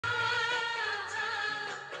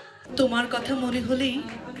তোমার কথা মনে হলেই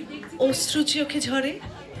অশ্রু চোখে ঝরে।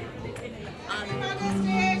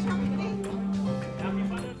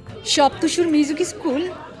 সপ্তসুর মিউজিক স্কুল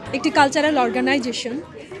একটি কালচারাল অর্গানাইজেশন,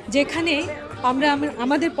 যেখানে আমরা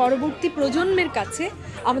আমাদের পরবর্তী প্রজন্মের কাছে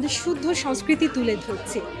আমাদের শুদ্ধ সংস্কৃতি তুলে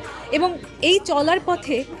ধরছি এবং এই চলার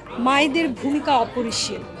পথে মায়েদের ভূমিকা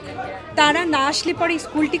অপরিসীম। তারা না আসলে পরে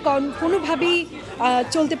স্কুলটি কোনোভাবেই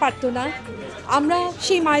চলতে পারতো না। আমরা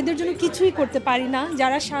সেই মায়েদের জন্য কিছুই করতে পারি না,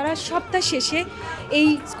 যারা সারা সপ্তাহ শেষে এই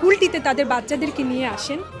স্কুলটিতে তাদের বাচ্চাদেরকে নিয়ে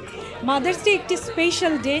আসেন। মাদার্স ডে একটি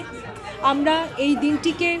স্পেশাল ডে। আমরা এই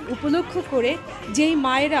দিনটিকে উপলক্ষ করে যেই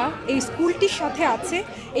মায়েরা এই স্কুলটির সাথে আছে,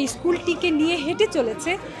 এই স্কুলটিকে নিয়ে হেঁটে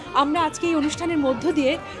চলেছে, আমরা আজকে এই অনুষ্ঠানের মধ্য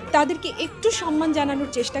দিয়ে তাদেরকে একটু সম্মান জানানোর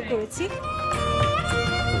চেষ্টা করেছি।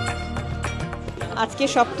 আজকে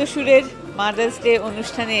সপ্তসুরের মাদার্স ডে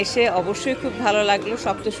অনুষ্ঠানে এসে অবশ্যই খুব ভালো লাগলো।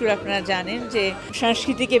 সপ্তসুর আপনারা জানেন যে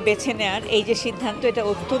সংস্কৃতিকে বেছে নেওয়ার এই যে সিদ্ধান্ত, এটা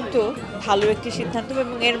অত্যন্ত ভালো একটি সিদ্ধান্ত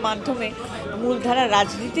এবং এর মাধ্যমে মূলধারা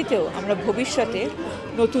রাজনীতিতেও আমরা ভবিষ্যতে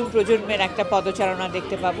নতুন প্রজন্মের একটা পদচারণা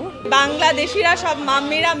দেখতে পাবো। বাংলাদেশিরা সব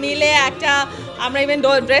মাম্মিরা মিলে একটা, আমরা ইভেন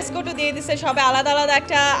ড্রেস কোডও দিয়ে দিচ্ছে, সবাই আলাদা আলাদা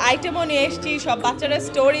একটা আইটেমও নিয়ে এসেছি। সব বাচ্চারা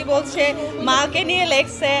স্টোরি বলছে, মাকে নিয়ে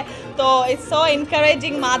লেখছে। তো ইটস সো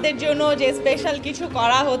এনকারেজিং মাদের জন্য যে স্পেশাল কিছু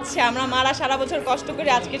করা হচ্ছে। আমরা মারা সারা বছর কষ্ট করে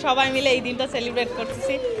আজকে সবাই মিলে এই দিনটা সেলিব্রেট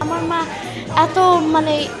করতেছি। আমার মা এত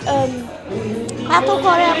এত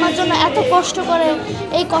করে আমার জন্য, এত কষ্ট করে।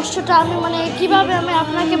 এই কষ্টটা আমি কিভাবে আমি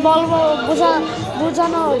আপনাকে বলবো,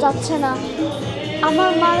 বোঝানো যাচ্ছে না। আমার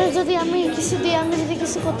মায়ের যদি আমি যদি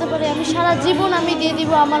কিছু করতে পারি, আমি সারা জীবন আমি দিয়ে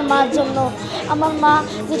দিব আমার মার জন্য। আমার মা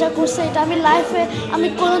যেটা করছে এটা আমি লাইফে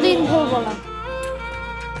কোনোদিন ভুলবো না।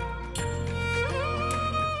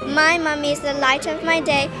 My mummy is the light of my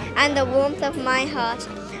day and the warmth of my heart.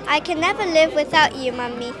 I can never live without you,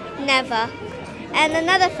 mummy. Never. And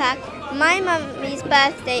another fact, my mummy's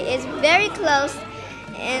birthday is very close,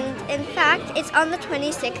 and in fact, it's on the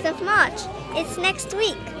 26th of March. It's next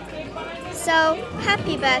week. So,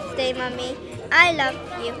 happy birthday, mummy. I love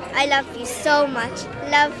you. I love you so much.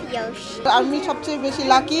 Love, Yosh. আমি সবচেয়ে বেশি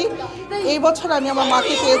lucky এই বছর আমি আমার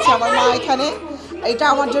মাকে পেয়েছি। আমার মা এখানে, এটা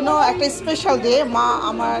আমার জন্য একটা স্পেশাল ডে।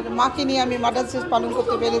 আমার মাকে নিয়ে আমি মাদার্স ডে পালন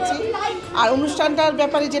করতে পেরেছি। আর অনুষ্ঠানটার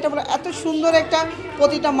ব্যাপারে যেটা বলে, এত সুন্দর একটা,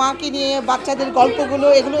 প্রতিটা মাকে নিয়ে বাচ্চাদের গল্পগুলো,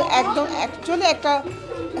 এগুলো একদম অ্যাকচুয়ালি একটা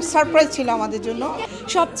সারপ্রাইজ ছিল আমাদের জন্য।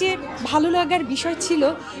 সবচেয়ে ভালো লাগার বিষয় ছিল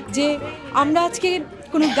যে আমরা আজকে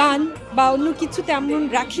কোনো গান বা অন্য কিছু তেমন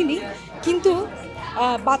রাখিনি, কিন্তু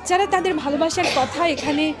বাচ্চারা তাদের ভালোবাসার কথা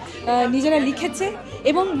এখানে নিজেরা লিখেছে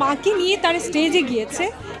এবং মাকে নিয়ে তারা স্টেজে গিয়েছে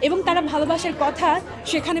এবং তারা ভালোবাসার কথা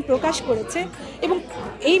সেখানে প্রকাশ করেছে। এবং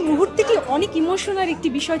এই মুহূর্তটি অনেক ইমোশনাল একটি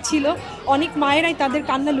বিষয় ছিল। অনেক মায়েরাই তাদের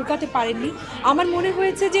কান্না লুকাতে পারেননি। আমার মনে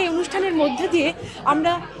হয়েছে যে এই অনুষ্ঠানের মধ্যে দিয়ে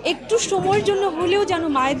আমরা একটু সময়ের জন্য হলেও যেন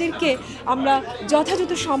মায়েদেরকে আমরা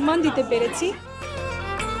যথাযথ সম্মান দিতে পেরেছি।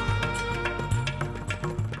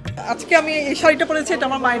 আজকে আমি এই শাড়িটা পরেছি, এটা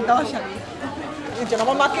আমার মায়ের দেওয়া শাড়ি।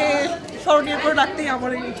 আমার মাকে স্মরণীয় করে রাখতেই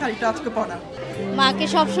আমার এই শাড়িটা আজকে পরা। মাকে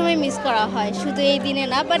সবসময় মিস করা হয়, শুধু এই দিনে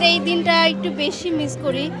না, বাট এই দিনটা একটু বেশি মিস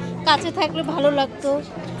করি। কাছে থাকলে ভালো লাগতো,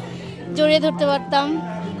 জড়িয়ে ধরতে পারতাম,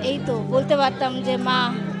 এই তো বলতে পারতাম যে মা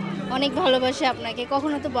অনেক ভালোবাসে আপনাকে।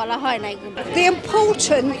 কখনো তো বলা হয় না এগুলো। The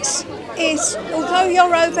importance is, although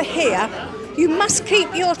you're over here, you must keep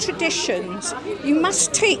your traditions. You must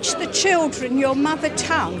teach the children your mother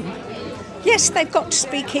tongue. Yes, they've got to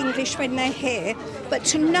speak English when they're here, but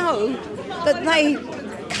to know that they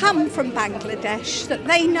come from Bangladesh, that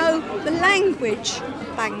they know the language of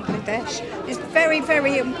Bangladesh is very,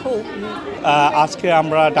 very important. আজকে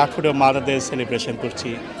আমরা ডাটফোর্ডে mother day celebration করছি।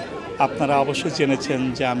 আপনারা অবশ্যই জেনেছেন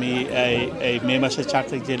যে আমি এই মে মাসের 4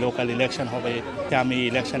 তারিখ যে লোকাল ইলেকশন হবে, আমি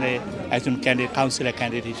ইলেকশনে একজন কাউন্সিলর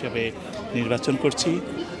ক্যান্ডিডেট হিসেবে নির্বাচন করছি।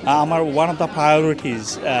 আমার one of the priorities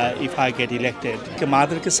if I get elected,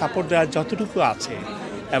 মাদেরকে support দেওয়ার যতটুকু আছে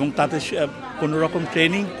এবং তাদের কোনো রকম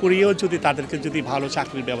ট্রেনিং করিয়েও তাদেরকে যদি ভালো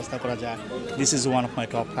চাকরির ব্যবস্থা করা যায়, this is one of my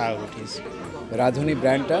top priorities. রাঁধুনি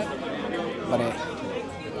ব্র্যান্ডটা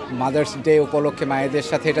মাদার্স ডে উপলক্ষে মায়েদের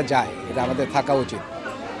সাথে এটা যায়, এটা আমাদের থাকা উচিত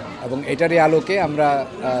এবং এটারই আলোকে আমরা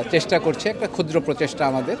চেষ্টা করছি, একটা ক্ষুদ্র প্রচেষ্টা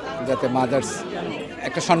আমাদের, যাতে মাদার্স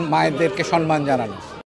একটা মায়েদেরকে সম্মান জানানো।